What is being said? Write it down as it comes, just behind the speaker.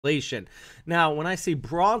circulation. Now, when I say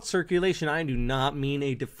broad circulation, I do not mean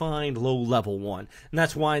a defined low-level one. And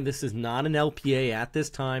that's why this is not an LPA at this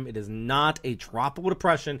time. It is not a tropical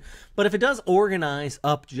depression. But if it does organize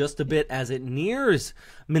up just a bit as it nears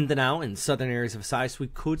Mindanao and southern areas of Visayas, we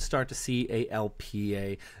could start to see a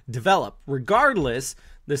LPA develop. Regardless,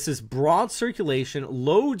 this is broad circulation,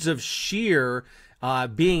 loads of shear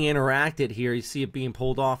being interacted here. You see it being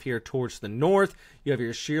pulled off here towards the north. You have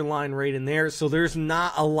your shear line right in there. So there's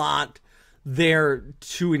not a lot there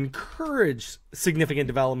to encourage significant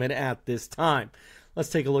development at this time. Let's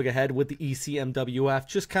take a look ahead with the ECMWF,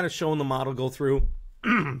 just kind of showing the model go through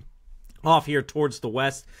off here towards the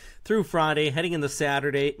west through Friday, heading into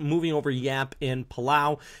Saturday, moving over Yap in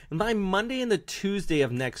Palau. And by Monday and the Tuesday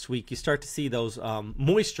of next week, you start to see those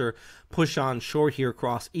moisture push on shore here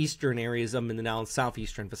across eastern areas of Mindanao and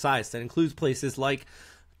southeastern Visayas. That includes places like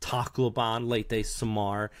Tacloban, Leyte,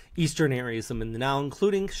 Samar, eastern areas of Mindanao,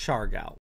 including Siargao.